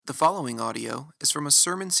The following audio is from a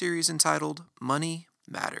sermon series entitled Money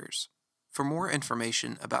Matters. For more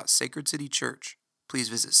information about Sacred City Church, please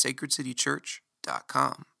visit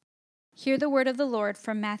sacredcitychurch.com. Hear the word of the Lord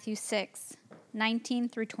from Matthew 6:19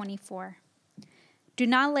 through 24. Do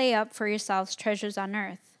not lay up for yourselves treasures on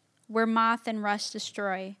earth, where moth and rust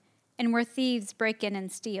destroy, and where thieves break in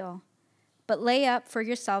and steal. But lay up for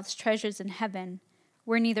yourselves treasures in heaven,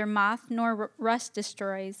 where neither moth nor rust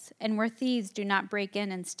destroys, and where thieves do not break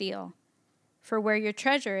in and steal. For where your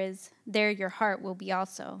treasure is, there your heart will be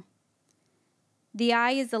also. The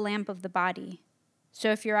eye is the lamp of the body.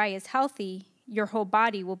 So if your eye is healthy, your whole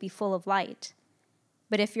body will be full of light.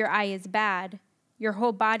 But if your eye is bad, your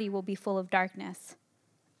whole body will be full of darkness.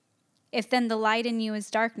 If then the light in you is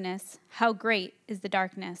darkness, how great is the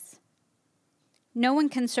darkness? No one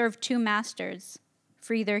can serve two masters,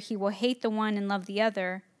 for either he will hate the one and love the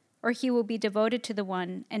other, or he will be devoted to the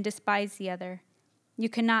one and despise the other. You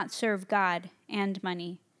cannot serve God and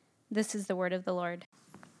money. This is the word of the Lord.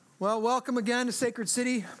 Well, welcome again to Sacred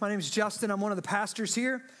City. My name is Justin. I'm one of the pastors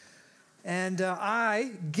here. And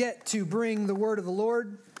I get to bring the word of the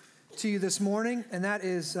Lord to you this morning, and that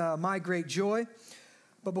is my great joy.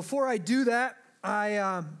 But before I do that,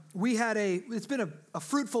 it's been a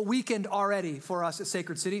fruitful weekend already for us at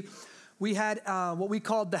Sacred City. We had what we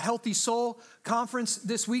called the Healthy Soul Conference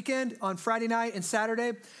this weekend on Friday night and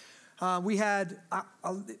Saturday. We had,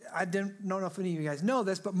 I don't know if any of you guys know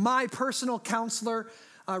this, but my personal counselor,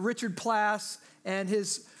 Richard Plass, and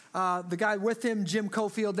the guy with him, Jim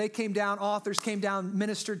Cofield, they came down, authors came down,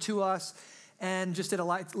 ministered to us, and just did a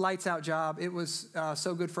lights out job. It was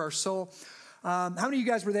so good for our soul. How many of you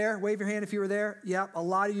guys were there? Wave your hand if you were there. Yep, a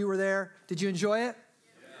lot of you were there. Did you enjoy it?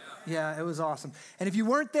 Yeah, it was awesome. And if you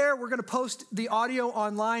weren't there, we're going to post the audio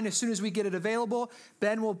online as soon as we get it available.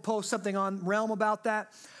 Ben will post something on Realm about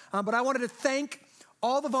that. But I wanted to thank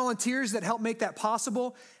all the volunteers that helped make that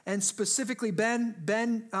possible, and specifically Ben.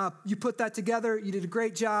 Ben, you put that together. You did a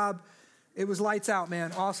great job. It was lights out,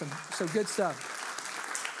 man. Awesome. So good stuff.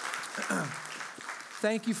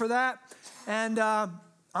 Thank you for that. And I'm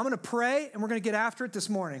going to pray, and we're going to get after it this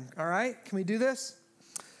morning. All right? Can we do this?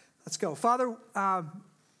 Let's go. Father,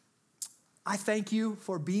 I thank you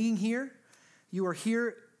for being here. You are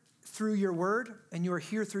here through your word, and you are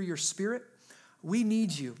here through your spirit. We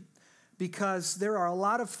need you because there are a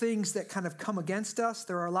lot of things that kind of come against us.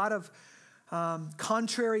 There are a lot of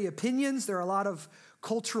contrary opinions. There are a lot of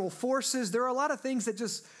cultural forces. There are a lot of things that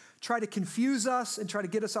just try to confuse us and try to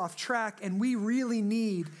get us off track, and we really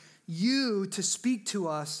need you to speak to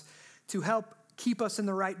us to help keep us in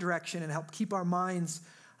the right direction and help keep our minds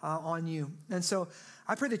on you. And so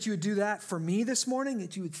I pray that you would do that for me this morning,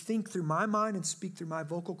 that you would think through my mind and speak through my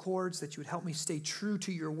vocal cords, that you would help me stay true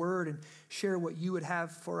to your word and share what you would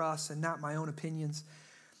have for us and not my own opinions.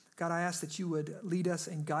 God, I ask that you would lead us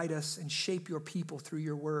and guide us and shape your people through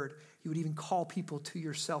your word. You would even call people to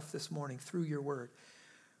yourself this morning through your word.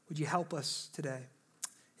 Would you help us today?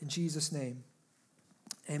 In Jesus' name,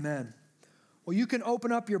 amen. Well, you can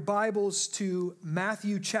open up your Bibles to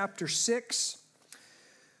Matthew chapter 6.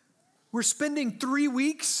 We're spending 3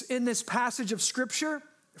 weeks in this passage of Scripture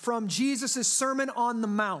from Jesus' Sermon on the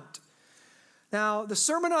Mount. Now, the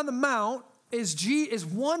Sermon on the Mount is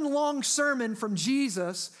one long sermon from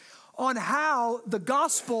Jesus on how the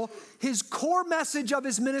gospel, his core message of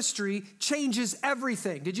his ministry, changes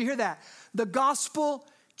everything. Did you hear that? The gospel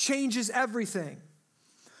changes everything.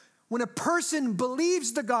 When a person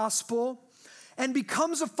believes the gospel and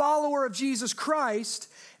becomes a follower of Jesus Christ,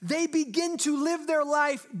 they begin to live their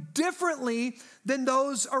life differently than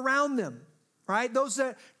those around them, right? Those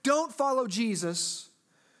that don't follow Jesus.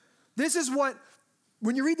 This is what,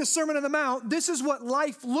 when you read the Sermon on the Mount, this is what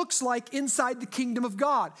life looks like inside the kingdom of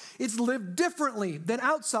God. It's lived differently than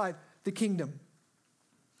outside the kingdom.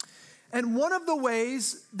 And one of the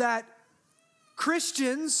ways that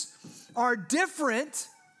Christians are different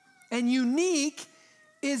and unique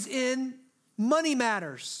is in money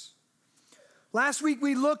matters. Last week,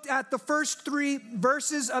 we looked at the first 3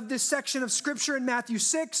 verses of this section of Scripture in Matthew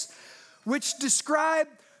 6, which describe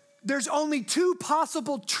there's only 2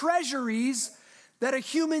 possible treasuries that a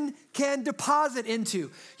human can deposit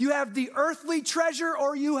into. You have the earthly treasure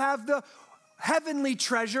or you have the heavenly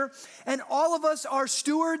treasure, and all of us are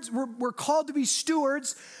stewards. We're called to be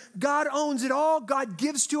stewards. God owns it all. God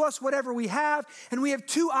gives to us whatever we have, and we have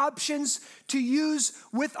 2 options to use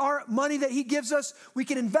with our money that he gives us. We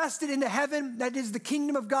can invest it into heaven, that is the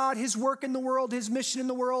kingdom of God, his work in the world, his mission in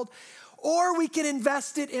the world, or we can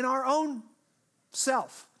invest it in our own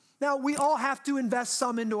self. Now, we all have to invest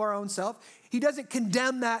some into our own self. He doesn't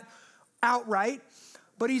condemn that outright,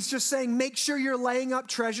 but he's just saying, make sure you're laying up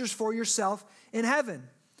treasures for yourself in heaven.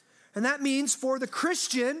 And that means for the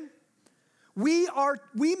Christian, we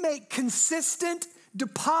make consistent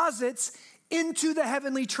deposits into the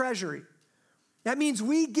heavenly treasury. That means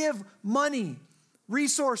we give money,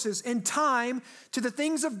 resources, and time to the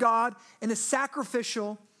things of God in a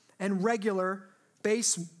sacrificial and regular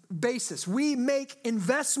basis. We make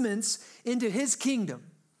investments into his kingdom,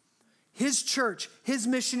 his church, his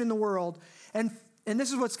mission in the world. And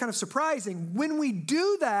this is what's kind of surprising. When we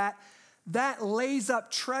do that, that lays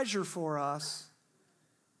up treasure for us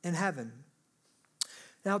in heaven.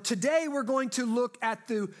 Now, today we're going to look at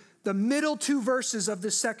the middle two verses of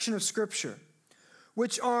this section of Scripture,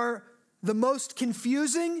 which are the most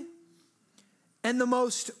confusing and the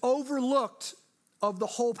most overlooked of the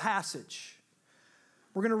whole passage.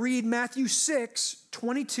 We're going to read Matthew 6,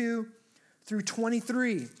 22 through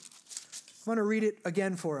 23. I'm going to read it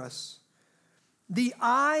again for us. The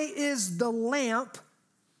eye is the lamp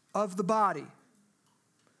of the body.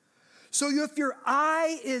 So if your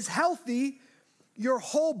eye is healthy, your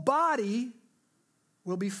whole body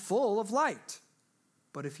will be full of light.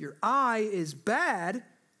 But if your eye is bad,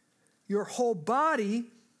 your whole body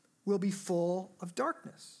will be full of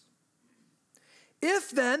darkness.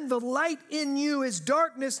 If then the light in you is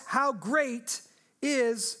darkness, how great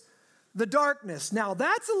is the darkness? Now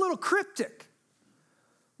that's a little cryptic.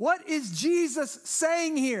 What is Jesus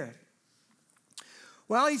saying here?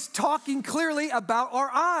 Well, he's talking clearly about our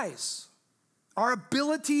eyes, our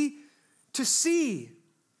ability to see.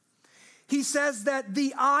 He says that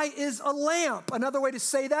the eye is a lamp. Another way to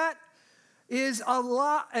say that is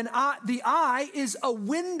the eye is a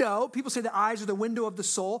window. People say the eyes are the window of the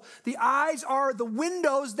soul. The eyes are the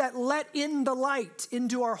windows that let in the light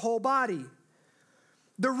into our whole body.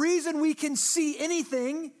 The reason we can see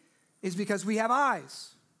anything is because we have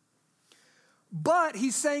eyes. But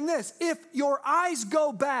he's saying this, if your eyes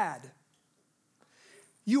go bad,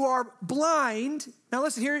 you are blind. Now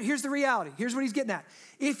listen, here's the reality. Here's what he's getting at.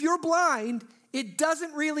 If you're blind, it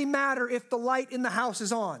doesn't really matter if the light in the house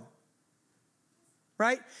is on.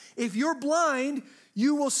 Right? If you're blind,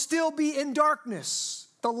 you will still be in darkness.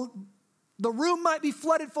 The room might be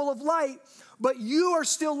flooded full of light, but you are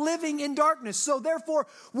still living in darkness. So therefore,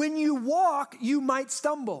 when you walk, you might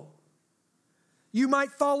stumble. You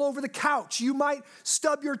might fall over the couch. You might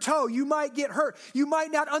stub your toe. You might get hurt. You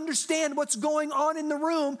might not understand what's going on in the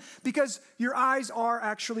room because your eyes are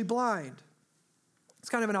actually blind. It's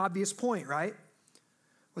kind of an obvious point, right?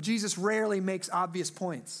 Well, Jesus rarely makes obvious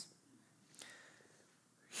points.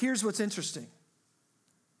 Here's what's interesting,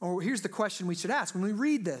 or here's the question we should ask when we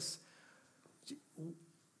read this.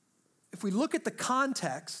 If we look at the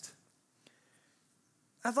context,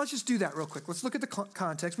 let's just do that real quick. Let's look at the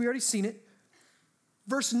context. We already seen it.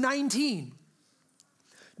 Verse 19.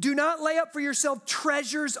 Do not lay up for yourself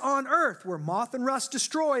treasures on earth where moth and rust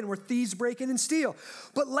destroy and where thieves break in and steal.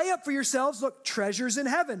 But lay up for yourselves, treasures in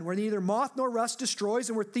heaven where neither moth nor rust destroys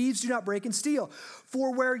and where thieves do not break and steal.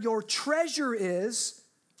 For where your treasure is,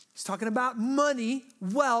 he's talking about money,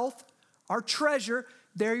 wealth, our treasure,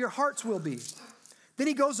 there your hearts will be. Then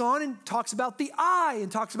he goes on and talks about the eye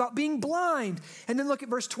and talks about being blind. And then look at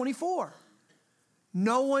verse 24.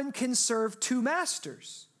 No one can serve two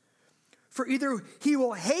masters. For either he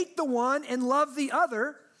will hate the one and love the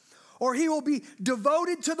other, or he will be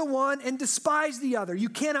devoted to the one and despise the other. You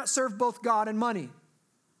cannot serve both God and money.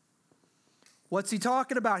 What's he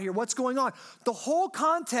talking about here? What's going on? The whole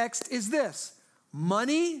context is this: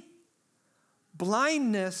 money,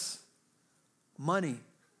 blindness, money.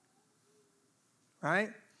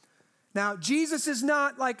 Right? Now, Jesus is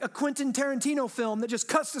not like a Quentin Tarantino film that just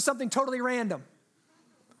cuts to something totally random.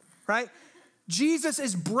 Right? Jesus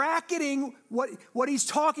is bracketing what he's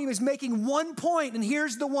talking, is making one point, and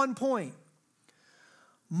here's the one point.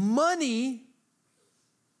 Money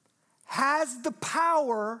has the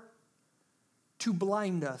power to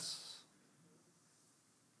blind us.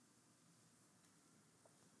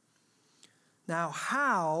 Now,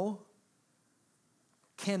 how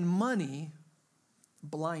can money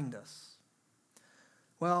blind us?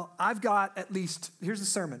 Well, I've got at least, here's the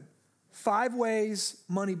sermon, 5 ways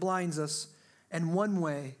money blinds us and 1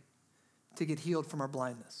 way to get healed from our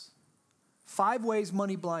blindness. 5 ways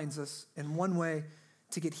money blinds us and 1 way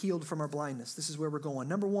to get healed from our blindness. This is where we're going.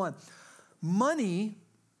 Number 1, money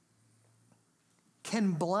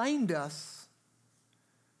can blind us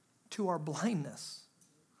to our blindness.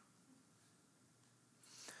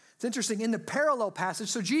 It's interesting, in the parallel passage,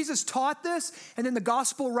 so Jesus taught this, and then the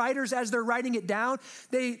gospel writers, as they're writing it down,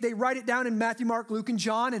 they write it down in Matthew, Mark, Luke, and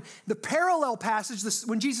John. And the parallel passage,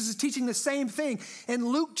 when Jesus is teaching the same thing, in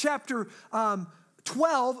Luke chapter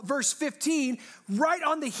 12, verse 15, right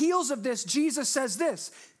on the heels of this, Jesus says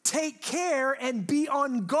this, take care and be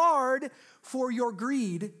on guard for your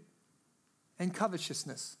greed and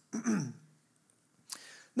covetousness.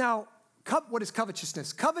 Now, what is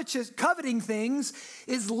covetousness? Coveting things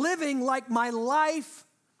is living like my life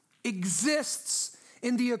exists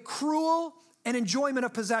in the accrual and enjoyment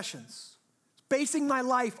of possessions. Basing my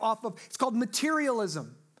life off of, it's called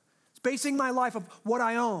materialism. It's basing my life of what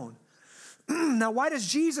I own. Now, why does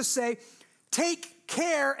Jesus say, take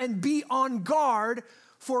care and be on guard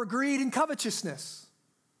for greed and covetousness?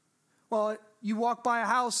 Well, you walk by a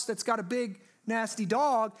house that's got a big, nasty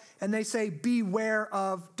dog, and they say, beware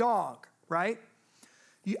of dog, right?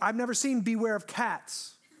 I've never seen beware of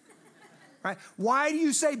cats, right? Why do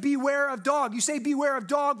you say beware of dog? You say beware of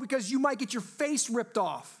dog because you might get your face ripped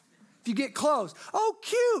off if you get close. Oh,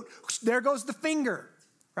 cute. There goes the finger,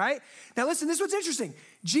 right? Now listen, this is what's interesting.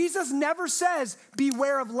 Jesus never says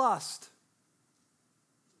beware of lust.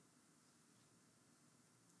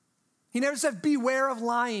 He never said beware of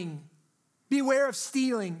lying, beware of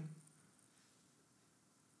stealing.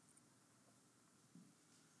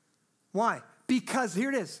 Why? Because here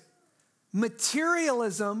it is.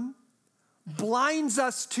 Materialism blinds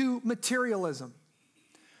us to materialism.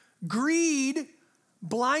 Greed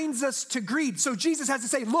blinds us to greed. So Jesus has to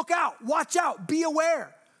say, look out, watch out, be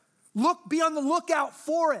aware. Be on the lookout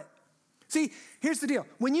for it. See, here's the deal.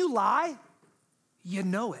 When you lie, you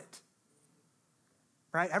know it.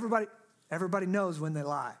 Right? Everybody knows when they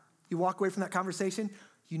lie. You walk away from that conversation,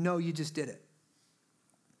 you know you just did it.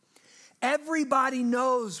 Everybody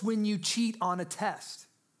knows when you cheat on a test.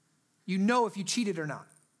 You know if you cheated or not.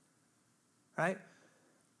 Right?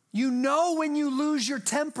 You know when you lose your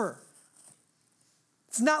temper.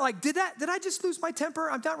 It's not like, did I just lose my temper?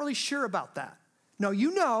 I'm not really sure about that. No,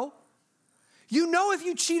 you know. You know if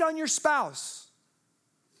you cheat on your spouse.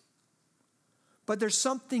 But there's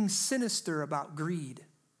something sinister about greed,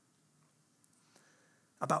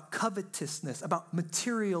 about covetousness, about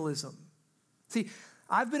materialism. See,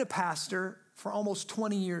 I've been a pastor for almost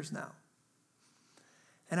 20 years now.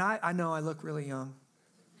 And I know I look really young.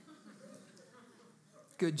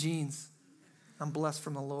 Good genes. I'm blessed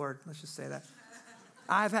from the Lord. Let's just say that.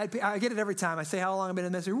 I get it every time. I say how long I've been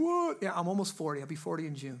in ministry. Whoa, yeah, I'm almost 40. I'll be 40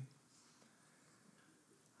 in June.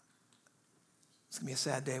 It's going to be a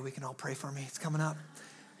sad day. We can all pray for me. It's coming up.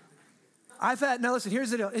 Now listen,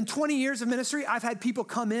 here's the deal. In 20 years of ministry, I've had people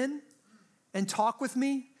come in and talk with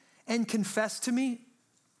me and confess to me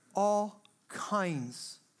all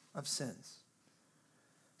kinds of sins.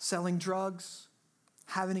 Selling drugs,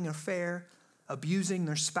 having an affair, abusing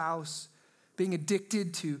their spouse, being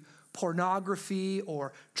addicted to pornography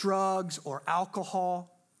or drugs or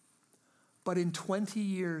alcohol. But in 20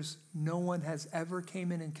 years, no one has ever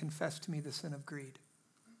came in and confessed to me the sin of greed.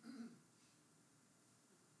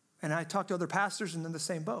 And I talk to other pastors and they're in the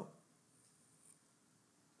same boat.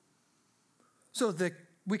 So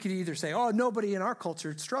we could either say, oh, nobody in our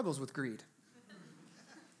culture struggles with greed.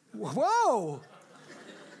 Whoa!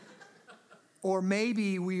 Or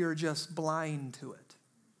maybe we are just blind to it.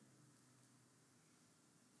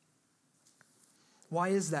 Why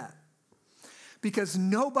is that? Because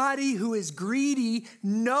nobody who is greedy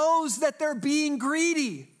knows that they're being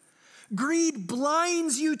greedy. Greed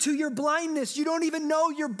blinds you to your blindness. You don't even know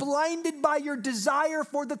you're blinded by your desire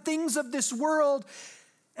for the things of this world.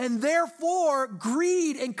 And therefore,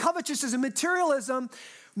 greed and covetousness and materialism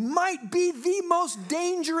might be the most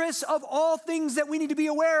dangerous of all things that we need to be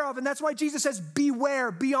aware of. And that's why Jesus says, beware,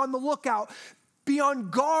 be on the lookout, be on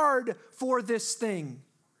guard for this thing.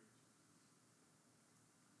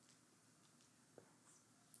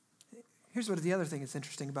 Here's what the other thing that's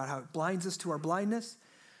interesting about how it blinds us to our blindness.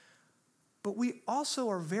 But we also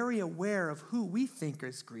are very aware of who we think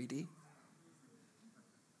is greedy.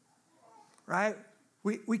 Right?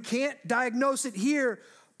 We can't diagnose it here,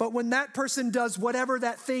 but when that person does whatever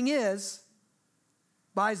that thing is,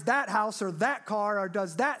 buys that house or that car or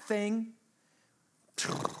does that thing,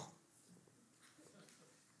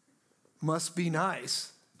 must be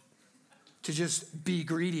nice to just be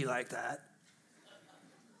greedy like that.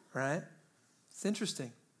 Right? It's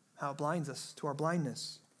interesting how it blinds us to our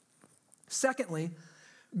blindness. Secondly,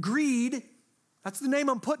 greed, that's the name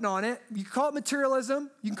I'm putting on it. You can call it materialism.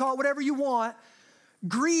 You can call it whatever you want.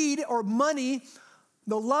 Greed or money,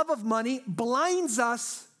 the love of money, blinds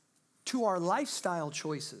us to our lifestyle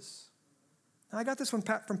choices. Now, I got this one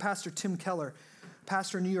from Pastor Tim Keller,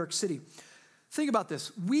 pastor in New York City. Think about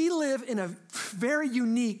this. We live in a very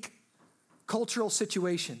unique cultural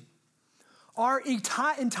situation. Our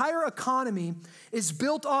entire economy is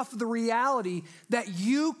built off of the reality that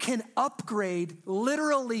you can upgrade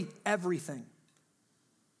literally everything.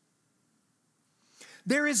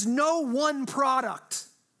 There is no one product.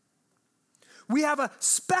 We have a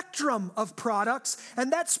spectrum of products,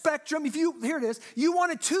 and that spectrum, here it is, you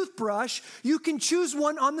want a toothbrush, you can choose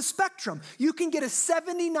one on the spectrum. You can get a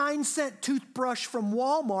 79-cent toothbrush from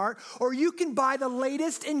Walmart, or you can buy the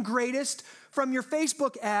latest and greatest from your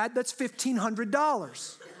Facebook ad that's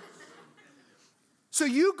 $1,500. So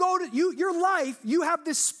you go to, your life, you have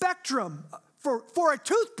this spectrum for a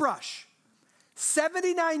toothbrush,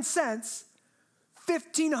 79 cents,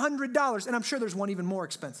 $1,500, and I'm sure there's one even more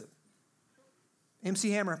expensive.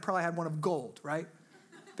 MC Hammer probably had one of gold, right?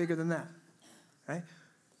 Bigger than that, right?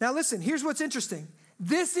 Now listen, here's what's interesting.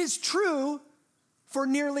 This is true for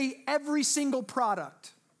nearly every single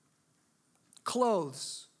product.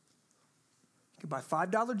 Clothes. You can buy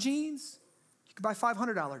 $5 jeans. You can buy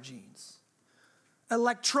 $500 jeans.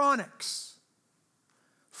 Electronics.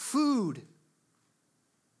 Food.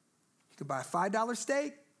 You can buy a $5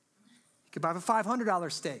 steak. You can buy a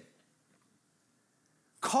 $500 steak.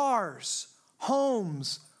 Cars.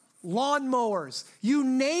 Homes, lawnmowers, you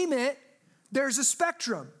name it, there's a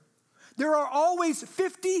spectrum. There are always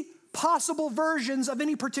 50 possible versions of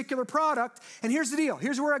any particular product. And here's the deal.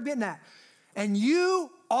 Here's where I'm getting at. And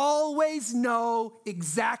you always know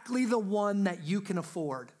exactly the one that you can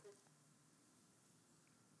afford.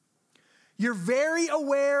 You're very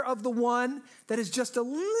aware of the one that is just a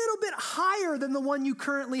little bit higher than the one you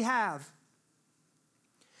currently have.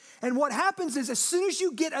 And what happens is as soon as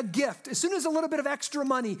you get a gift, as soon as a little bit of extra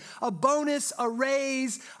money, a bonus, a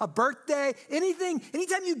raise, a birthday, anything,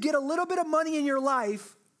 anytime you get a little bit of money in your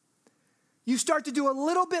life, you start to do a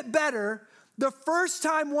little bit better. The first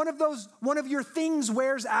time one of your things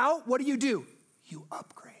wears out, what do? You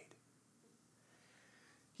upgrade.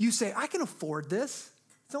 You say, I can afford this.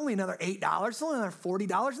 It's only another $8. It's only another $40,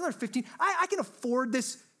 another $15. I can afford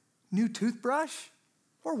this new toothbrush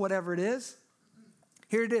or whatever it is.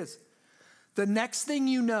 Here it is. The next thing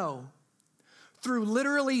you know, through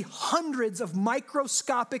literally hundreds of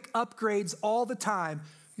microscopic upgrades all the time,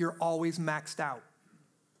 you're always maxed out.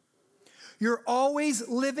 You're always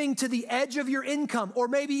living to the edge of your income, or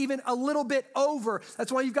maybe even a little bit over.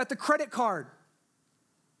 That's why you've got the credit card.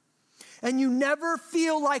 And you never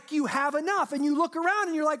feel like you have enough. And you look around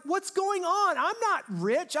and you're like, what's going on? I'm not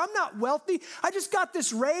rich. I'm not wealthy. I just got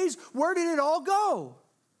this raise. Where did it all go?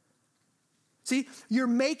 See, you're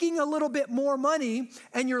making a little bit more money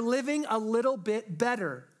and you're living a little bit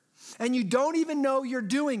better. And you don't even know you're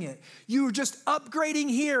doing it. You're just upgrading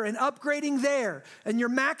here and upgrading there. And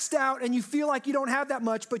you're maxed out and you feel like you don't have that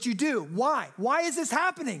much, but you do. Why? Why is this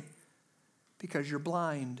happening? Because you're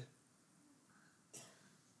blind.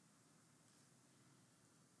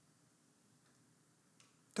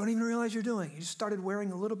 Don't even realize you're doing it. You just started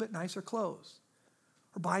wearing a little bit nicer clothes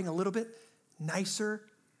or buying a little bit nicer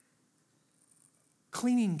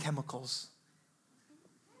cleaning chemicals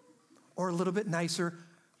or a little bit nicer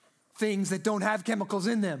things that don't have chemicals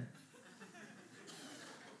in them.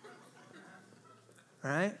 All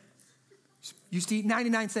right? Used to eat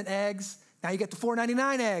 99-cent eggs. Now you get the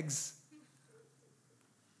 $4.99 eggs.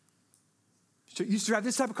 You used to drive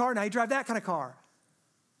this type of car. Now you drive that kind of car.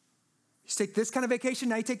 You used to take this kind of vacation.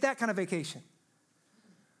 Now you take that kind of vacation.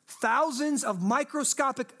 Thousands of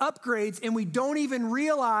microscopic upgrades, and we don't even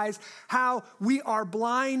realize how we are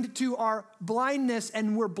blind to our blindness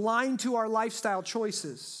and we're blind to our lifestyle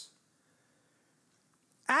choices.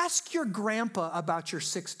 Ask your grandpa about your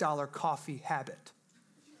 $6 coffee habit.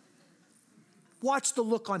 Watch the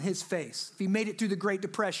look on his face. If he made it through the Great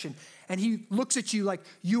Depression and he looks at you like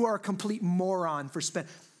you are a complete moron for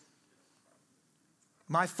spending.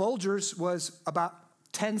 My Folgers was about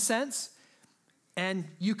 10 cents. And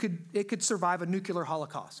it could survive a nuclear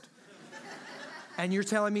holocaust. And you're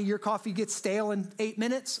telling me your coffee gets stale in 8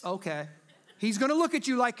 minutes? Okay. He's going to look at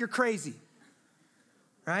you like you're crazy.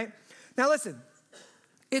 Right? Now listen,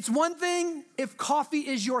 it's one thing if coffee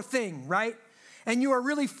is your thing, right? And you are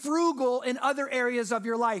really frugal in other areas of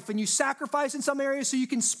your life and you sacrifice in some areas so you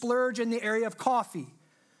can splurge in the area of coffee.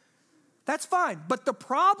 That's fine. But the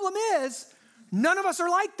problem is, none of us are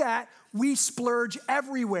like that. We splurge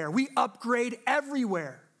everywhere. We upgrade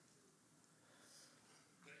everywhere.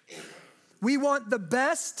 We want the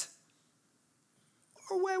best.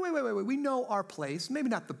 Or wait. We know our place. Maybe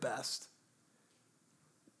not the best.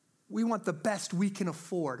 We want the best we can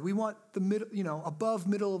afford. We want the middle, above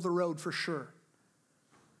middle of the road for sure.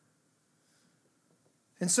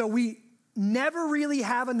 And so we never really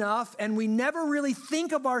have enough, and we never really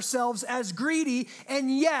think of ourselves as greedy,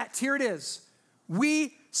 and yet, here it is,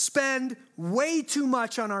 we spend way too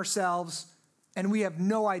much on ourselves, and we have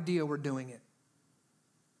no idea we're doing it.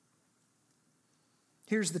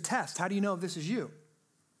 Here's the test. How do you know if this is you?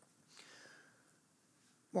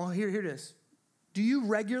 Well, here it is. Do you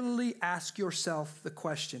regularly ask yourself the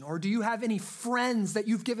question, or do you have any friends that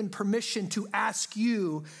you've given permission to ask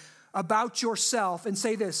you about yourself and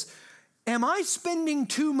say this, am I spending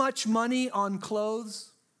too much money on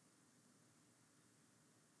clothes?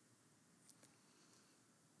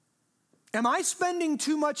 Am I spending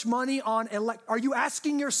too much money on, are you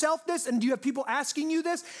asking yourself this, and do you have people asking you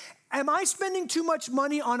this? Am I spending too much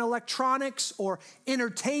money on electronics or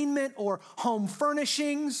entertainment or home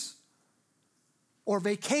furnishings or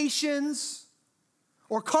vacations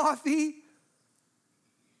or coffee?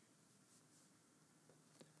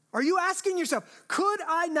 Are you asking yourself, could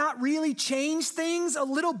I not really change things a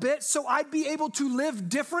little bit so I'd be able to live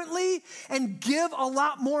differently and give a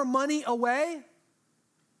lot more money away?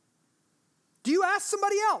 Do you ask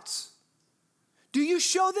somebody else? Do you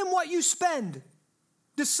show them what you spend?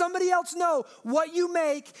 Does somebody else know what you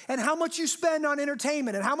make and how much you spend on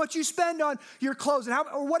entertainment and how much you spend on your clothes and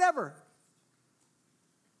or whatever?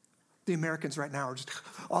 The Americans right now are just,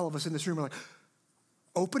 all of us in this room are like,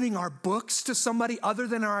 opening our books to somebody other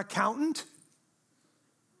than our accountant?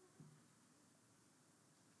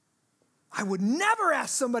 I would never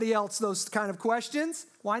ask somebody else those kind of questions.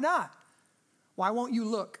 Why not? Why won't you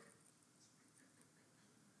look?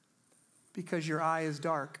 Because your eye is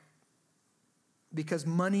dark. Because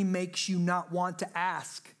money makes you not want to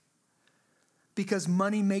ask. Because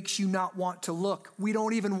money makes you not want to look. We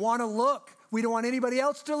don't even want to look. We don't want anybody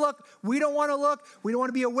else to look. We don't want to look. We don't want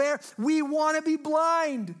to be aware. We want to be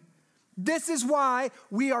blind. This is why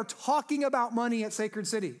we are talking about money at Sacred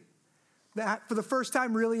City. That for the first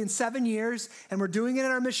time really in 7 years, and we're doing it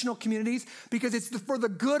in our missional communities because it's for the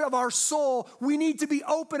good of our soul. We need to be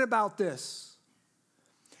open about this.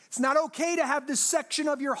 It's not okay to have this section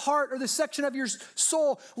of your heart or this section of your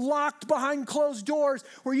soul locked behind closed doors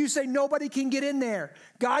where you say nobody can get in there.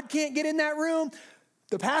 God can't get in that room.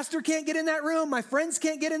 The pastor can't get in that room. My friends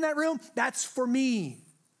can't get in that room. That's for me.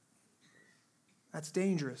 That's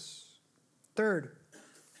dangerous. Third,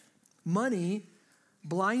 money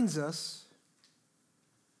blinds us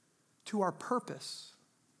to our purpose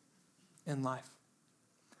in life.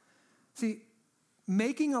 See,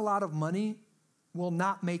 making a lot of money will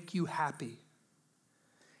not make you happy.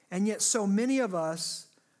 And yet so many of us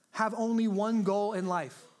have only one goal in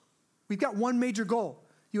life. We've got one major goal.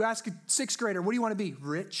 You ask a sixth grader, what do you want to be?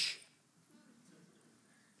 Rich.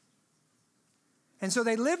 And so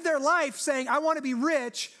they live their life saying, I want to be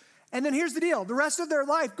rich. And then here's the deal. The rest of their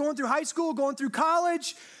life, going through high school, going through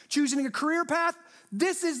college, choosing a career path,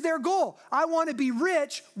 this is their goal. I want to be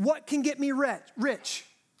rich. What can get me rich?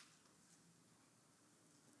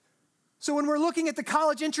 So when we're looking at the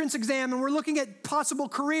college entrance exam and we're looking at possible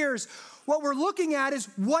careers, what we're looking at is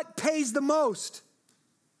what pays the most.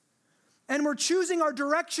 And we're choosing our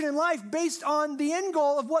direction in life based on the end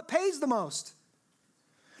goal of what pays the most.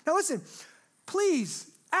 Now listen, please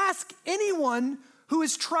ask anyone who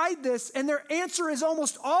has tried this, and their answer is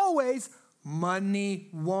almost always, money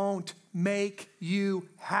won't make you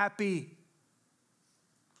happy.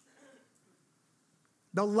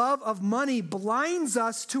 The love of money blinds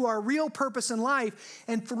us to our real purpose in life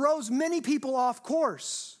and throws many people off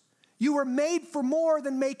course. You were made for more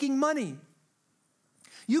than making money.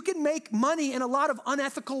 You can make money in a lot of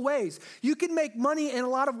unethical ways. You can make money in a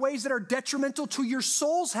lot of ways that are detrimental to your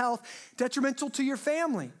soul's health, detrimental to your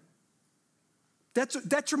family,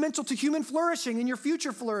 detrimental to human flourishing and your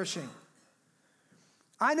future flourishing.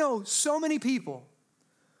 I know so many people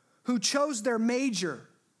who chose their major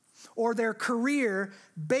or their career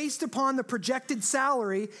based upon the projected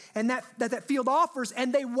salary and that field offers,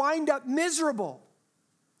 and they wind up miserable.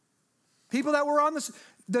 People that were on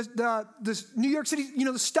the New York City,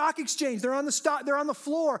 the stock exchange, they're on the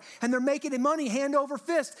floor, and they're making money hand over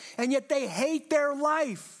fist, and yet they hate their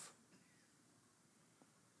life.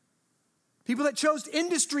 People that chose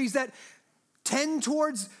industries that tend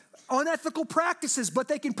towards unethical practices, but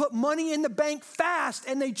they can put money in the bank fast,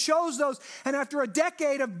 and they chose those. And after a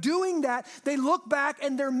decade of doing that, they look back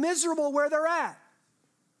and they're miserable where they're at.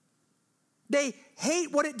 They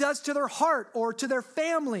hate what it does to their heart or to their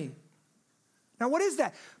family. Now, what is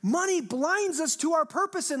that? Money blinds us to our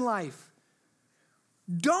purpose in life.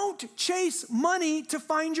 Don't chase money to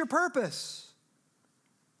find your purpose.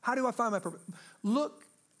 How do I find my purpose? Look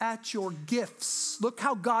at your gifts. Look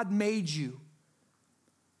how God made you.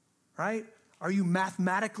 Right? Are you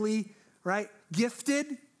mathematically right?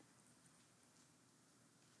 Gifted.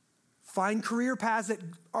 Find career paths that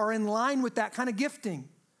are in line with that kind of gifting.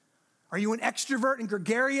 Are you an extrovert and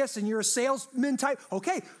gregarious and you're a salesman type?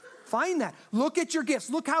 Okay, find that. Look at your gifts.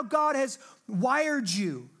 Look how God has wired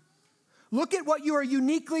you. Look at what you are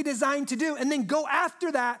uniquely designed to do, and then go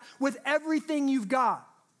after that with everything you've got.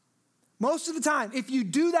 Most of the time, if you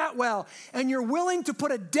do that well and you're willing to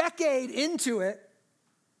put a decade into it,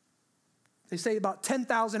 they say about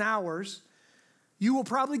 10,000 hours, you will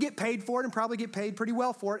probably get paid for it and probably get paid pretty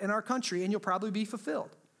well for it in our country, and you'll probably be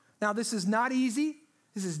fulfilled. Now, this is not easy.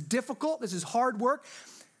 This is difficult. This is hard work.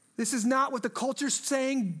 This is not what the culture's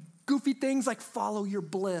saying, goofy things like follow your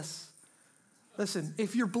bliss. Listen,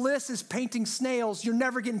 if your bliss is painting snails, you're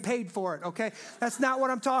never getting paid for it, okay? That's not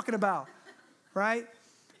what I'm talking about, right?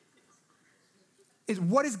 It's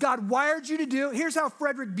what has God wired you to do? Here's how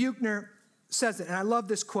Frederick Buechner says it, and I love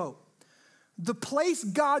this quote. The place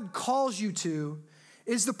God calls you to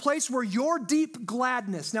is the place where your deep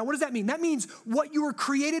gladness. Now, what does that mean? That means what you were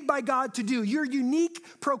created by God to do, your unique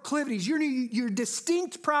proclivities, your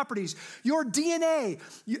distinct properties, your DNA,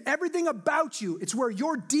 everything about you. It's where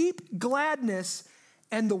your deep gladness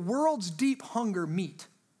and the world's deep hunger meet.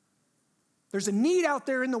 There's a need out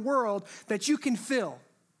there in the world that you can fill.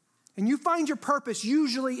 And you find your purpose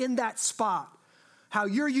usually in that spot, how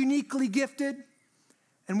you're uniquely gifted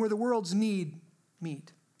and where the world's need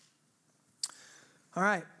meet. All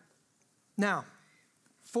right, now,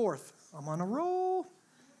 fourth, I'm on a roll.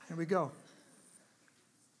 Here we go.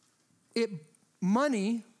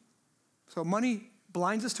 Money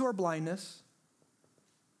blinds us to our blindness.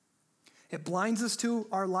 It blinds us to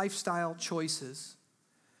our lifestyle choices.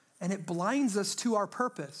 And it blinds us to our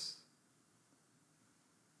purpose.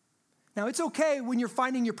 Now, it's okay when you're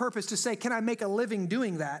finding your purpose to say, can I make a living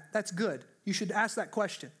doing that? That's good. You should ask that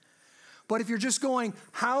question. But if you're just going,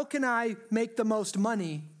 how can I make the most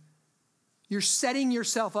money? You're setting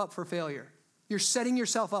yourself up for failure. You're setting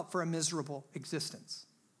yourself up for a miserable existence.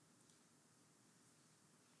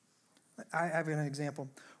 I have an example.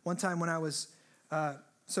 One time when I was,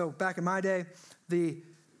 back in my day,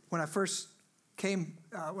 when I first came,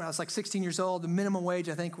 when I was like 16 years old, the minimum wage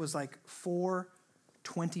I think was like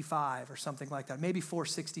 $4.25 or something like that, maybe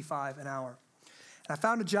 $4.65 an hour. And I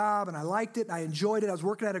found a job and I liked it. And I enjoyed it. I was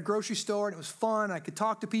working at a grocery store and it was fun. I could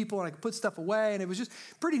talk to people and I could put stuff away and it was just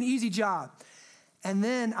pretty an easy job. And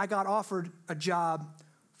then I got offered a job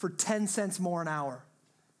for 10 cents more an hour.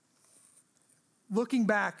 Looking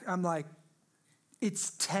back, I'm like,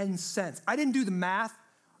 it's 10 cents. I didn't do the math.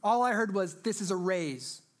 All I heard was, this is a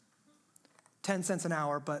raise. 10 cents an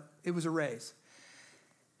hour, but it was a raise.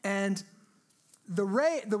 And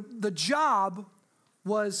the job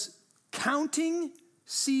was counting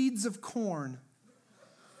seeds of corn.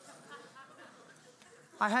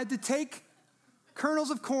 I had to take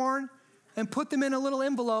kernels of corn and put them in a little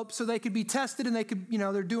envelope so they could be tested and they could,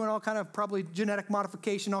 they're doing all kind of probably genetic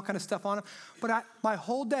modification, all kind of stuff on them. But my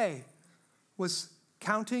whole day was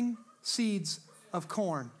counting seeds of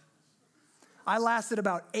corn. I lasted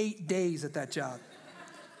about 8 days at that job.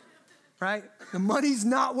 Right? The money's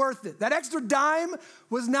not worth it. That extra dime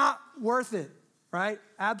was not worth it. Right?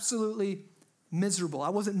 Absolutely miserable. I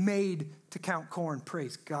wasn't made to count corn.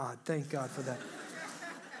 Praise God. Thank God for that.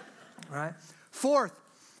 Right? Fourth,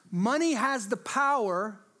 money has the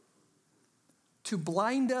power to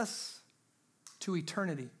blind us to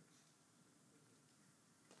eternity.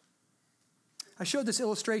 I showed this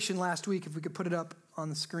illustration last week, if we could put it up on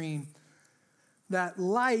the screen, that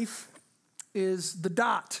life is the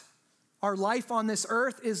dot. Our life on this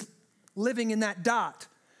earth is living in that dot.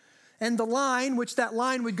 And the line, which that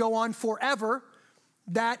line would go on forever,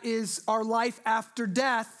 that is our life after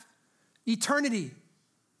death, eternity,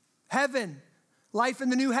 heaven, life in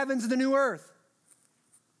the new heavens and the new earth.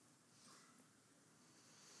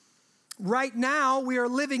 Right now, we are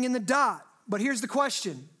living in the dot. But here's the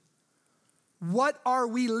question. What are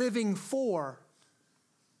we living for?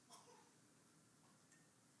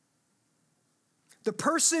 The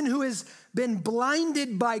person who has been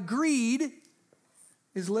blinded by greed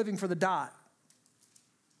is living for the dot.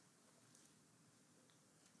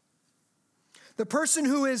 The person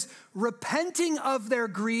who is repenting of their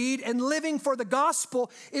greed and living for the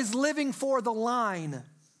gospel is living for the line.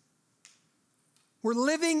 We're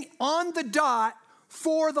living on the dot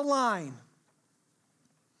for the line.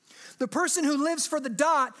 The person who lives for the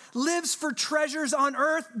dot lives for treasures on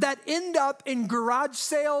earth that end up in garage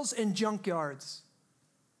sales and junkyards.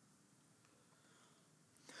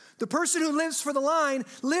 The person who lives for the line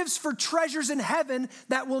lives for treasures in heaven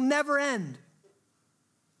that will never end.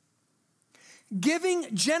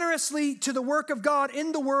 Giving generously to the work of God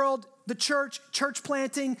in the world the church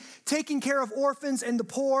planting, taking care of orphans and the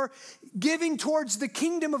poor, giving towards the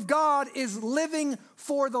kingdom of God is living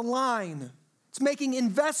for the line. It's making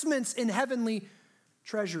investments in heavenly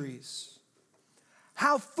treasuries.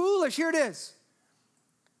 How foolish, here it is.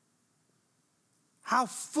 How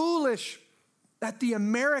foolish that the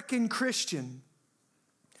American Christian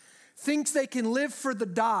thinks they can live for the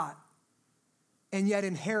dot and yet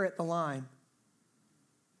inherit the line.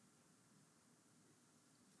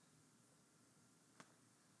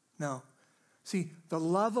 No. See, the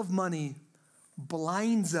love of money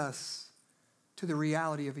blinds us to the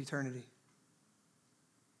reality of eternity.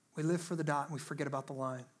 We live for the dot and we forget about the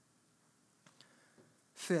line.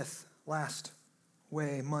 Fifth, last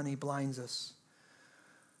way money blinds us.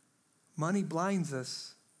 Money blinds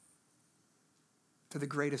us to the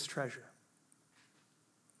greatest treasure.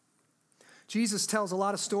 Jesus tells a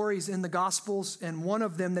lot of stories in the Gospels, and one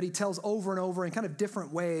of them that he tells over and over in kind of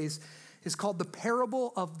different ways is called the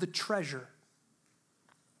parable of the treasure.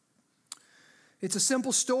 It's a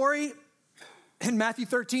simple story. In Matthew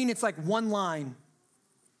 13, it's like one line.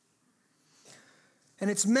 And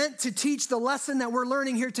it's meant to teach the lesson that we're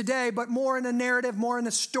learning here today, but more in a narrative, more in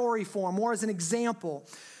a story form, more as an example.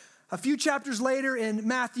 A few chapters later in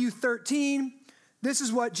Matthew 13, this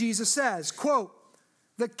is what Jesus says, quote,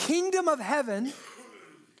 "The kingdom of heaven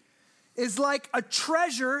is like a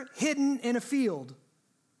treasure hidden in a field,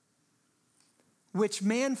 which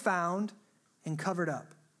man found and covered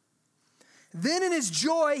up. Then in his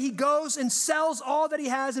joy, he goes and sells all that he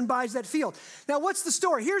has and buys that field." Now, what's the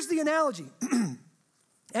story? Here's the analogy.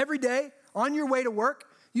 Every day on your way to work,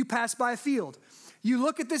 you pass by a field. You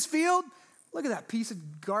look at this field. Look at that piece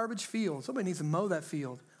of garbage field. Somebody needs to mow that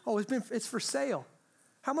field. Oh, it's for sale.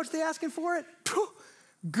 How much are they asking for it?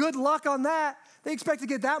 Good luck on that. They expect to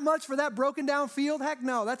get that much for that broken down field? Heck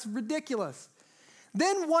no, that's ridiculous.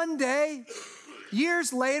 Then one day,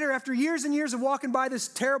 years later, after years and years of walking by this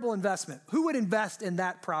terrible investment, who would invest in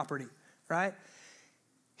that property, right?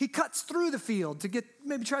 He cuts through the field to get,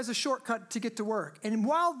 maybe tries a shortcut to get to work. And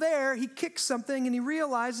while there, he kicks something and he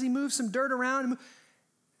realizes, he moves some dirt around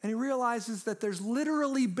and he realizes that there's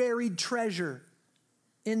literally buried treasure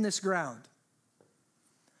in this ground.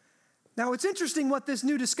 Now, it's interesting what this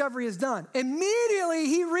new discovery has done. Immediately,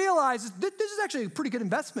 he realizes this is actually a pretty good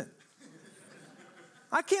investment.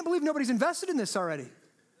 I can't believe nobody's invested in this already.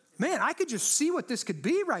 Man, I could just see what this could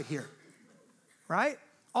be right here, right?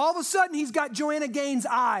 All of a sudden, he's got Joanna Gaines'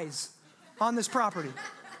 eyes on this property,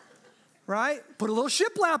 right? Put a little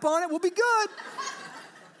shiplap on it, we'll be good.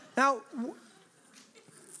 Now,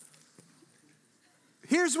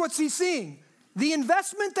 here's what he's seeing. The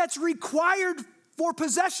investment that's required for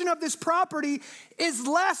possession of this property is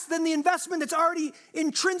less than the investment that's already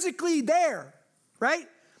intrinsically there, right?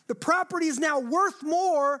 The property is now worth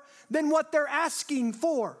more than what they're asking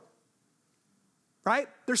for, right?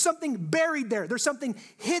 There's something buried there. There's something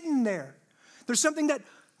hidden there. There's something that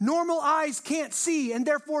normal eyes can't see, and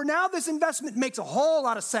therefore now this investment makes a whole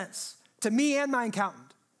lot of sense to me and my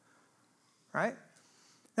accountant, right?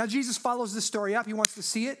 Now Jesus follows this story up. He wants to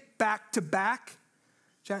see it back to back.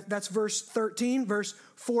 That's verse 13. Verse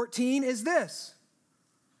 14 is this.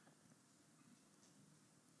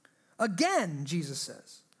 Again, Jesus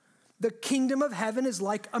says, "The kingdom of heaven is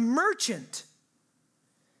like a merchant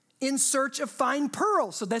in search of fine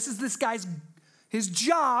pearls." So this guy's, his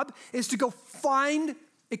job is to go find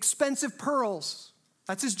expensive pearls.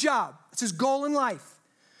 That's his job. That's his goal in life.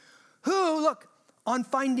 Who, look, on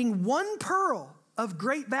finding one pearl of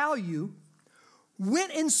great value,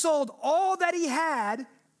 went and sold all that he had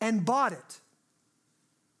and bought it.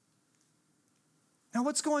 Now,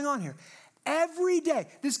 what's going on here? Every day,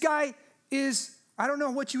 this guy is, I don't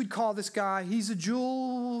know what you would call this guy. He's a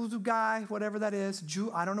jewel guy, whatever that is.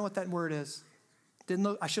 I don't know what that word is. Didn't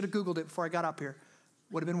look. I should have Googled it before I got up here.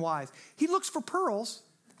 Would have been wise. He looks for pearls.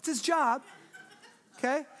 It's his job.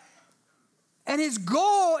 Okay? And his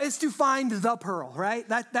goal is to find the pearl, right?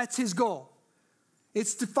 That's his goal.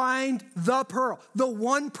 It's to find the pearl, the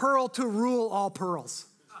one pearl to rule all pearls,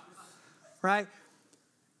 right?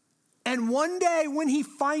 And one day when he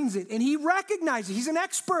finds it and he recognizes, he's an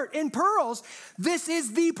expert in pearls, this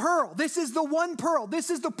is the pearl. This is the one pearl. This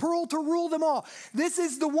is the pearl to rule them all. This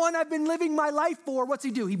is the one I've been living my life for. What's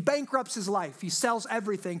he do? He bankrupts his life. He sells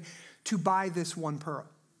everything to buy this one pearl.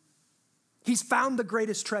 He's found the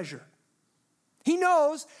greatest treasure. He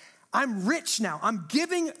knows, I'm rich now. I'm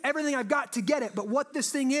giving everything I've got to get it, but what this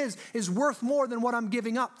thing is worth more than what I'm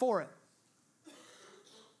giving up for it.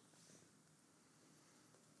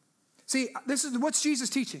 See, this is what's Jesus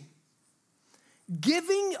teaching.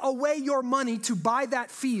 Giving away your money to buy that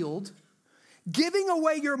field giving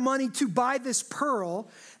away your money to buy this pearl,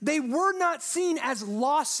 they were not seen as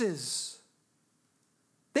losses.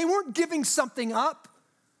 They weren't giving something up.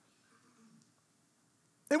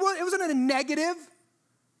 It wasn't a negative.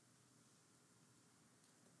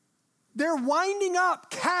 They're winding up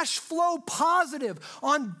cash flow positive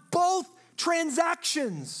on both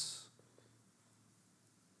transactions.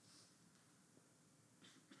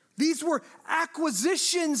 These were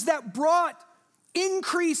acquisitions that brought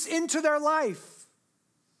increase into their life.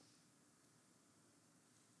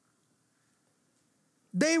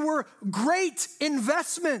 They were great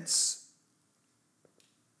investments.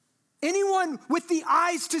 Anyone with the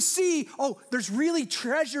eyes to see, oh, there's really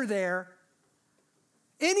treasure there.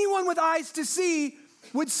 Anyone with eyes to see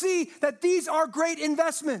would see that these are great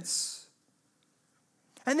investments.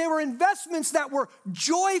 And they were investments that were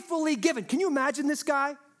joyfully given. Can you imagine this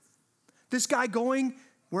guy? This guy going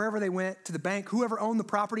wherever they went, to the bank, whoever owned the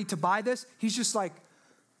property to buy this, he's just like,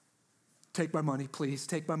 take my money, please,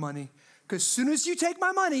 take my money. Because as soon as you take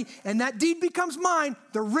my money and that deed becomes mine,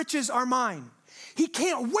 the riches are mine. He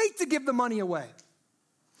can't wait to give the money away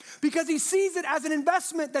because he sees it as an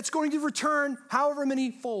investment that's going to return however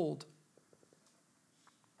many fold.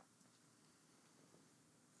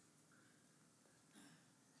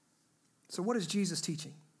 So what is Jesus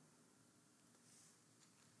teaching?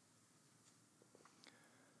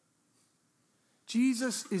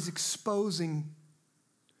 Jesus is exposing,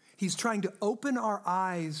 he's trying to open our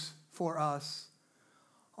eyes for us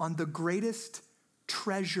on the greatest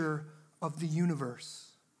treasure of the universe.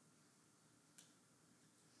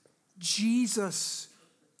 Jesus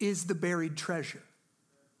is the buried treasure.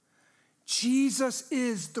 Jesus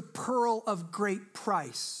is the pearl of great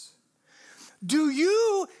price. Do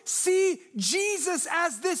you see Jesus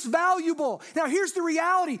as this valuable? Now here's the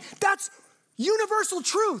reality. That's universal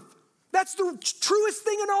truth. That's the truest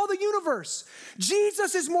thing in all the universe.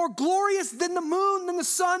 Jesus is more glorious than the moon, than the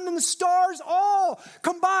sun, than the stars, all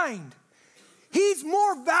combined. He's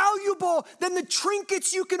more valuable than the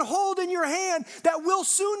trinkets you can hold in your hand that will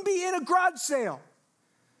soon be in a garage sale.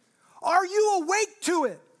 Are you awake to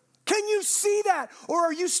it? Can you see that? Or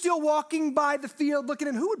are you still walking by the field looking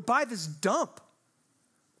at who would buy this dump?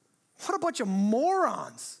 What a bunch of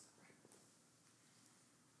morons.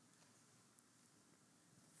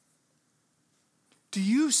 Do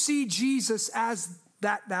you see Jesus as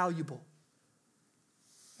that valuable?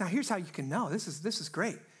 Now, here's how you can know. This is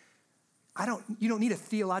great. You don't need a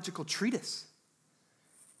theological treatise.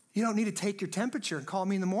 You don't need to take your temperature and call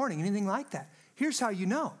me in the morning, anything like that. Here's how you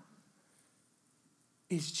know.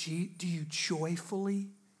 Do you joyfully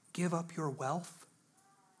give up your wealth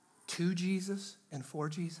to Jesus and for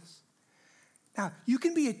Jesus? Now, you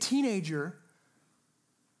can be a teenager,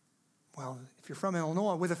 well, if you're from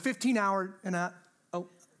Illinois, with a $15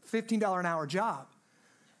 an hour job.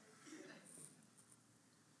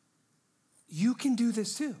 You can do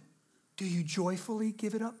this too. Do you joyfully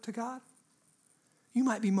give it up to God? You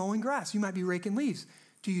might be mowing grass. You might be raking leaves.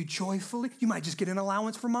 Do you joyfully? You might just get an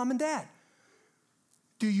allowance from mom and dad.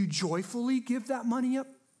 Do you joyfully give that money up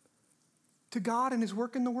to God and his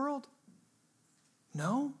work in the world?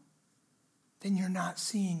 No? Then you're not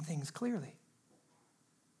seeing things clearly.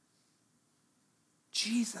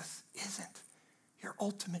 Jesus isn't your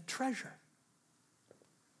ultimate treasure.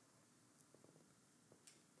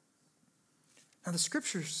 Now, the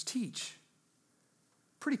scriptures teach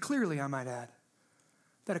pretty clearly, I might add,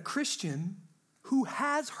 that a Christian who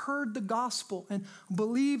has heard the gospel and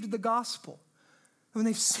believed the gospel, when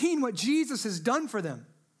they've seen what Jesus has done for them,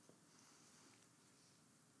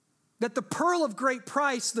 that the pearl of great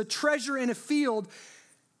price, the treasure in a field,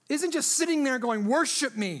 isn't just sitting there going,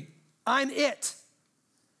 worship me, I'm it.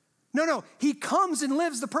 No, he comes and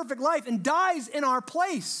lives the perfect life and dies in our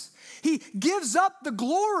place. He gives up the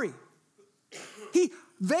glory. He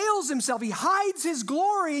veils himself. He hides his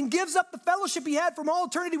glory and gives up the fellowship he had from all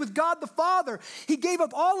eternity with God the Father. He gave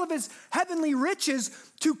up all of his heavenly riches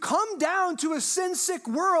to come down to a sin-sick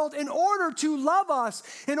world in order to love us,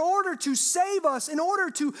 in order to save us, in order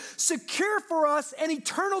to secure for us an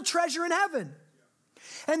eternal treasure in heaven.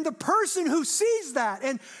 And the person who sees that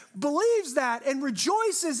and believes that and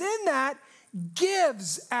rejoices in that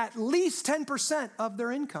gives at least 10% of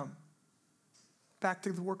their income back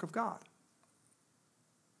to the work of God.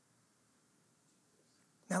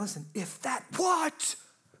 Now listen, if that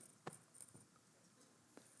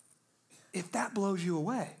blows you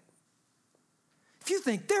away, if you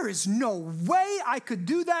think there is no way I could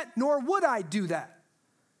do that, nor would I do that,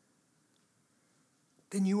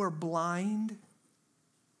 then you are blind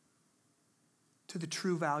to the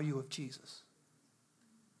true value of Jesus.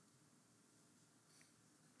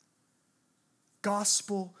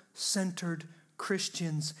 gospel-centered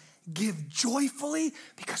Christians give joyfully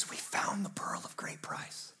because we found the pearl of great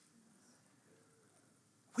price.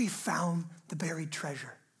 We found the buried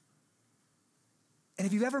treasure. And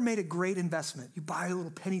if you've ever made a great investment, you buy a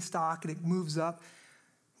little penny stock and it moves up.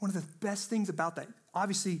 One of the best things about that,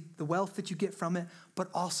 obviously the wealth that you get from it, but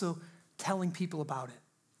also telling people about it.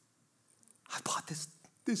 I bought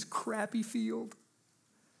this crappy field.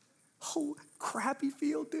 Oh, crappy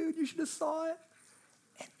field, dude. You should have saw it.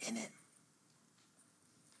 And in it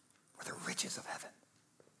were the riches of heaven.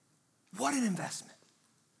 What an investment.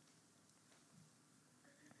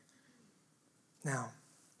 Now,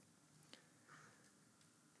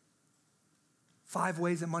 5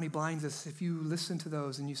 ways that money blinds us. If you listen to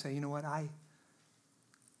those and you say, you know what,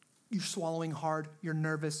 you're swallowing hard, you're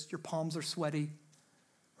nervous, your palms are sweaty,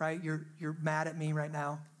 right? You're mad at me right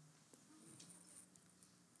now.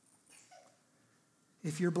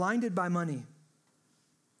 If you're blinded by money,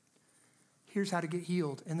 here's how to get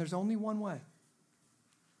healed. And there's only one way.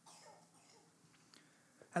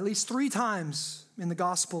 At least 3 times in the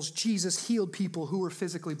Gospels, Jesus healed people who were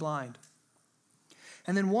physically blind.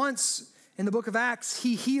 And then once in the book of Acts,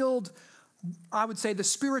 he healed, I would say, the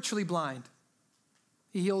spiritually blind.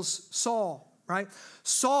 He heals Saul, right?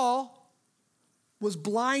 Saul was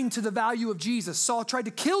blind to the value of Jesus. Saul tried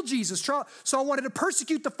to kill Jesus. Saul wanted to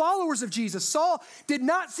persecute the followers of Jesus. Saul did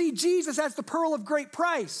not see Jesus as the pearl of great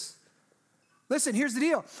price. Listen, here's the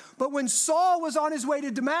deal. But when Saul was on his way to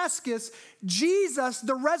Damascus, Jesus,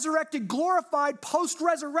 the resurrected, glorified,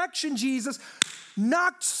 post-resurrection Jesus,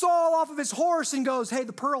 knocked Saul off of his horse and goes, hey,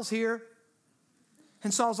 the pearl's here.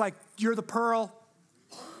 And Saul's like, you're the pearl.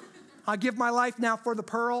 I'll give my life now for the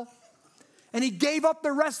pearl. And he gave up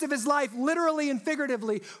the rest of his life, literally and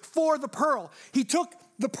figuratively, for the pearl. He took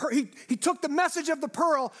the message of the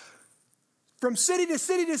pearl from city to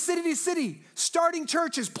city to city to city, starting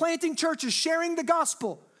churches, planting churches, sharing the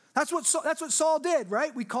gospel. That's what Saul did,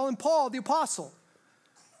 right? We call him Paul, the apostle.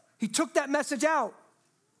 He took that message out.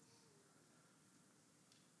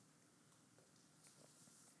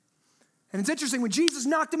 And it's interesting, when Jesus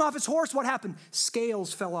knocked him off his horse, what happened?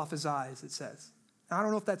 Scales fell off his eyes, it says. Now, I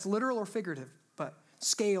don't know if that's literal or figurative, but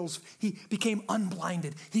scales, he became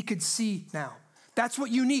unblinded. He could see now. That's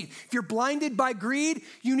what you need. If you're blinded by greed,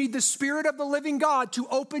 you need the Spirit of the living God to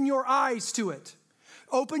open your eyes to it.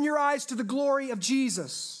 Open your eyes to the glory of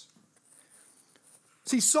Jesus.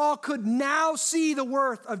 See, Saul could now see the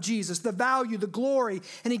worth of Jesus, the value, the glory,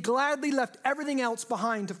 and he gladly left everything else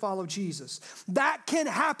behind to follow Jesus. That can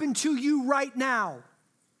happen to you right now.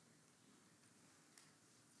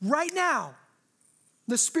 Right now,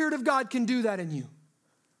 the Spirit of God can do that in you.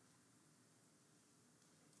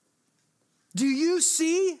 Do you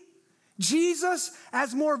see Jesus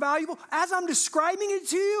as more valuable? As I'm describing it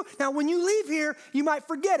to you, now when you leave here, you might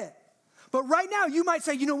forget it. But right now, you might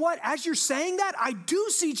say, you know what? As you're saying that, I do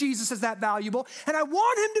see Jesus as that valuable, and I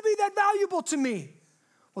want him to be that valuable to me.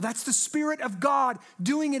 Well, that's the Spirit of God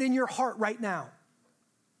doing it in your heart right now.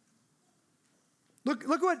 Look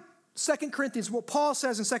what what Paul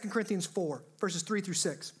says in 2 Corinthians 4, verses 3 through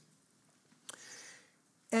 6.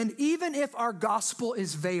 And even if our gospel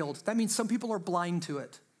is veiled, that means some people are blind to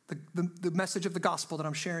it, the message of the gospel that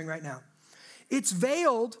I'm sharing right now. It's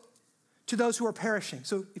veiled to those who are perishing.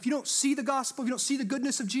 So if you don't see the gospel, if you don't see the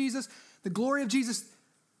goodness of Jesus, the glory of Jesus,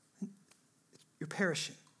 you're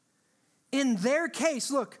perishing. In their case,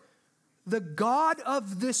 look, the God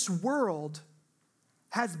of this world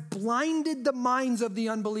has blinded the minds of the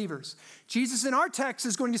unbelievers. Jesus in our text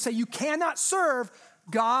is going to say you cannot serve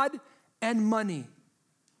God and money.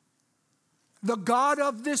 The God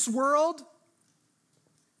of this world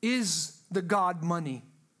is the God money.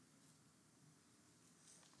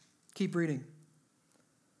 Keep reading.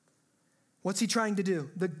 What's he trying to do?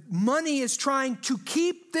 The money is trying to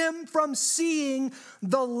keep them from seeing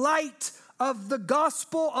the light of the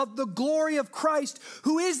gospel of the glory of Christ,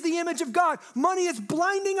 who is the image of God. Money is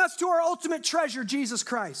blinding us to our ultimate treasure, Jesus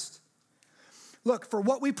Christ. Look, for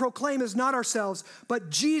what we proclaim is not ourselves, but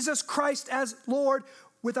Jesus Christ as Lord,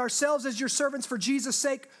 with ourselves as your servants for Jesus'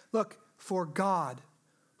 sake. Look, for God,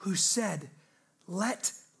 who said,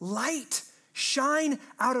 let light shine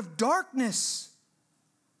out of darkness,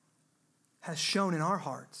 has shone in our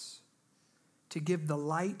hearts to give the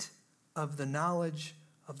light of the knowledge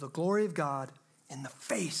of the glory of God in the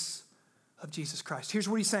face of Jesus Christ. Here's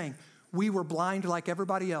what he's saying. We were blind like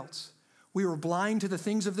everybody else. We were blind to the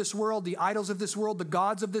things of this world, the idols of this world, the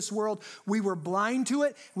gods of this world. We were blind to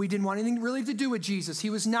it. We didn't want anything really to do with Jesus. He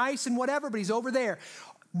was nice and whatever, but he's over there.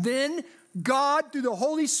 Then God, through the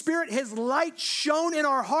Holy Spirit, his light shone in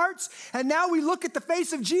our hearts. And now we look at the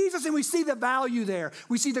face of Jesus and we see the value there.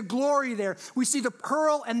 We see the glory there. We see the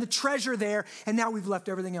pearl and the treasure there. And now we've left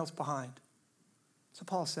everything else behind. That's what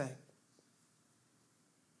Paul's saying.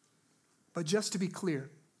 But just to be clear,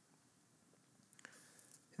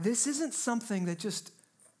 this isn't something that just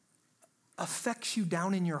affects you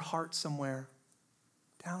down in your heart somewhere.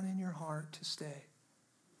 Down in your heart to stay.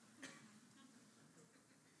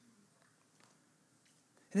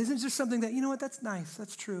 It isn't just something that, you know what, that's nice,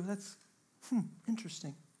 that's true, that's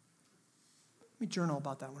interesting. Let me journal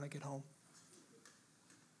about that when I get home.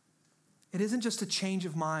 It isn't just a change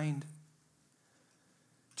of mind.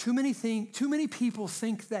 Too many people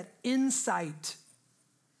think that insight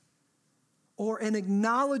or an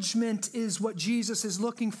acknowledgement is what Jesus is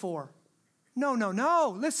looking for.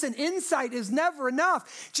 No. Listen, insight is never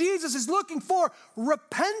enough. Jesus is looking for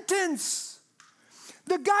repentance.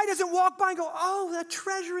 The guy doesn't walk by and go, oh, that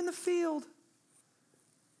treasure in the field.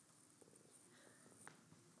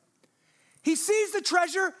 He sees the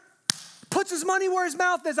treasure, puts his money where his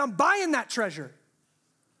mouth is. I'm buying that treasure.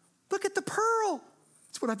 Look at the pearl.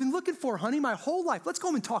 That's what I've been looking for, honey, my whole life. Let's go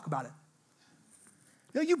home and talk about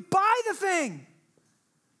it. You buy the thing,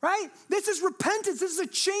 right? This is repentance. This is a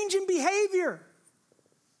change in behavior.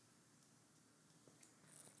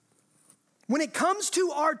 When it comes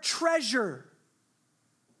to our treasure,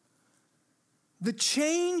 the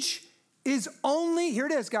change is only, here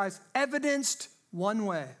it is, guys, evidenced one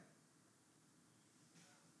way.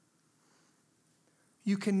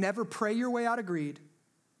 You can never pray your way out of greed.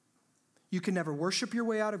 You can never worship your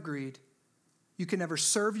way out of greed. You can never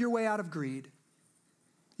serve your way out of greed.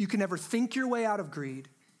 You can never think your way out of greed.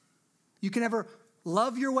 You can never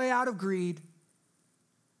love your way out of greed.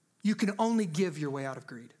 You can only give your way out of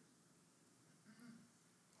greed.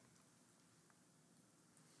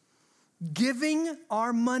 Giving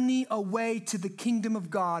our money away to the kingdom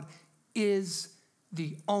of God is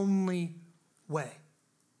the only way.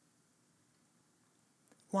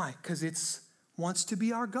 Why? Because it wants to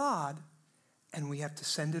be our God, and we have to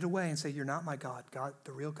send it away and say, you're not my God. God,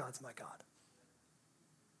 the real God's my God.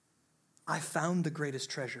 I found the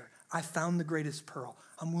greatest treasure. I found the greatest pearl.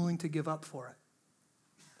 I'm willing to give up for it.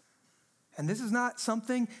 And this is not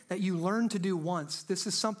something that you learn to do once. This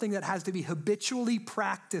is something that has to be habitually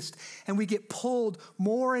practiced, and we get pulled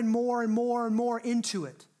more and more and more and more into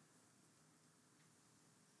it.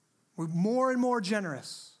 We're more and more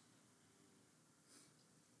generous.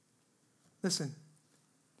 Listen,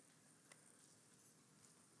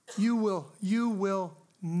 you will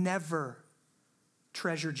never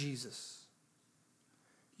treasure Jesus.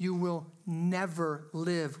 You will never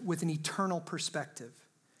live with an eternal perspective.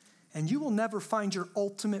 And you will never find your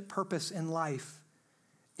ultimate purpose in life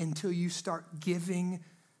until you start giving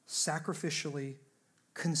sacrificially,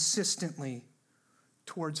 consistently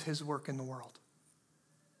towards his work in the world.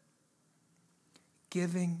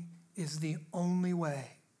 Giving is the only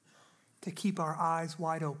way to keep our eyes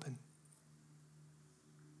wide open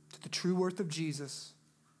to the true worth of Jesus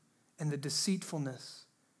and the deceitfulness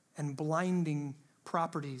and blinding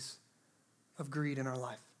properties of greed in our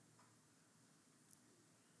life.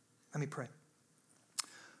 Let me pray.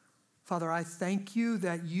 Father, I thank you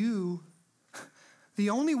that the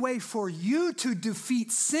only way for you to defeat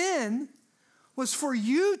sin was for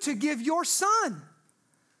you to give your son.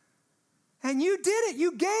 And you did it.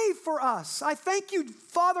 You gave for us. I thank you,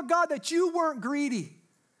 Father God, that you weren't greedy.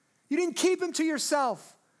 You didn't keep him to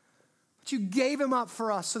yourself, but you gave him up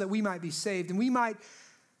for us so that we might be saved. And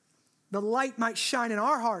the light might shine in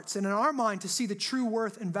our hearts and in our mind to see the true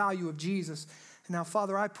worth and value of Jesus. And now,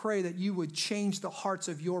 Father, I pray that you would change the hearts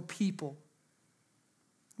of your people.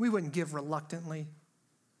 We wouldn't give reluctantly.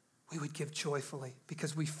 We would give joyfully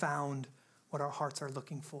because we found what our hearts are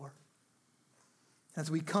looking for. As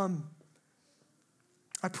we come,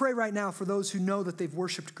 I pray right now for those who know that they've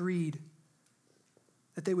worshiped greed,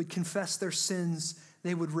 that they would confess their sins,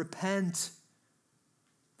 they would repent,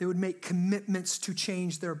 they would make commitments to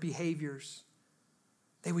change their behaviors.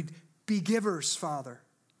 They would be givers, Father.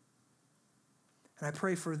 And I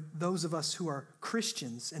pray for those of us who are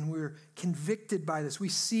Christians and we're convicted by this. We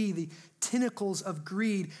see the tentacles of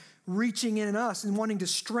greed reaching in us and wanting to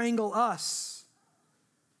strangle us,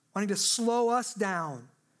 wanting to slow us down.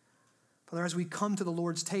 Father, as we come to the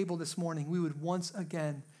Lord's table this morning, we would once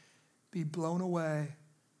again be blown away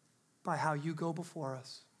by how you go before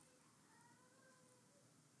us.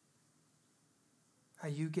 How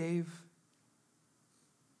you gave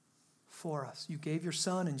for us. You gave your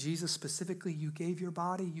son, and Jesus specifically, you gave your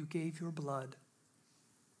body, you gave your blood.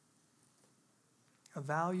 a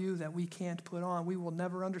value that we can't put on. We will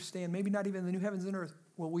never understand, maybe not even in the new heavens and earth,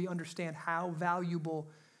 will we understand how valuable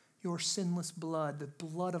your sinless blood, the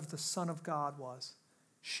blood of the Son of God, was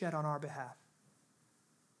shed on our behalf.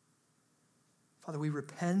 Father, we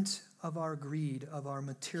repent of our greed, of our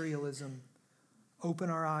materialism. Open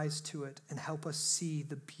our eyes to it and help us see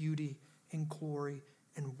the beauty and glory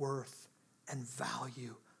and worth and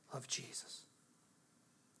value of Jesus.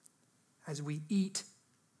 As we eat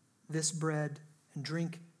this bread and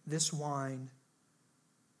drink this wine,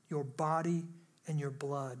 your body and your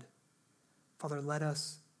blood, Father, let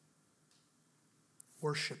us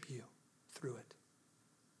worship you through it.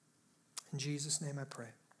 In Jesus' name I pray.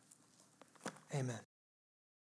 Amen.